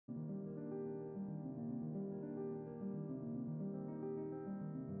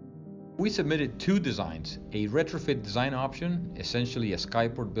We submitted two designs, a retrofit design option, essentially a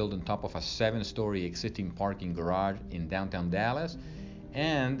skyport built on top of a 7-story existing parking garage in downtown Dallas,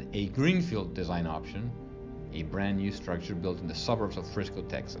 and a greenfield design option, a brand new structure built in the suburbs of Frisco,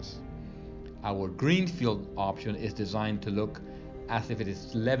 Texas. Our greenfield option is designed to look as if it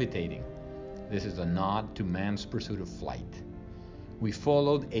is levitating. This is a nod to man's pursuit of flight. We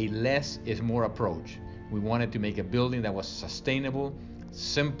followed a less is more approach. We wanted to make a building that was sustainable,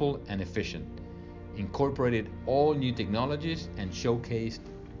 simple, and efficient, incorporated all new technologies, and showcased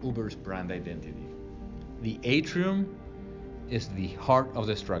Uber's brand identity. The atrium is the heart of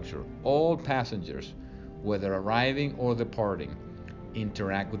the structure. All passengers, whether arriving or departing,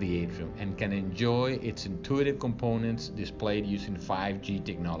 interact with the atrium and can enjoy its intuitive components displayed using 5G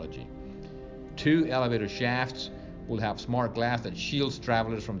technology. 2 elevator shafts will have smart glass that shields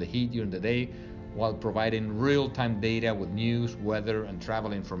travelers from the heat during the day, while providing real-time data with news, weather, and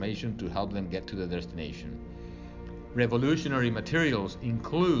travel information to help them get to their destination. Revolutionary materials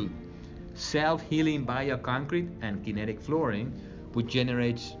include self-healing bioconcrete and kinetic flooring, which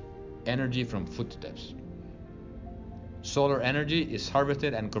generates energy from footsteps. Solar energy is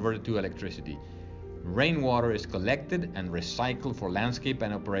harvested and converted to electricity. Rainwater is collected and recycled for landscape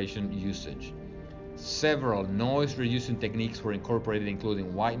and operation usage. Several noise-reducing techniques were incorporated,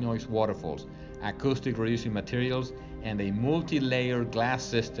 including white noise waterfalls, acoustic reducing materials, and a multi-layer glass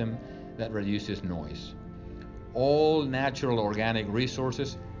system that reduces noise. All natural organic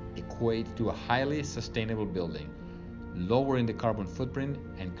resources equate to a highly sustainable building, lowering the carbon footprint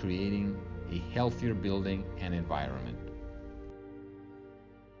and creating a healthier building and environment.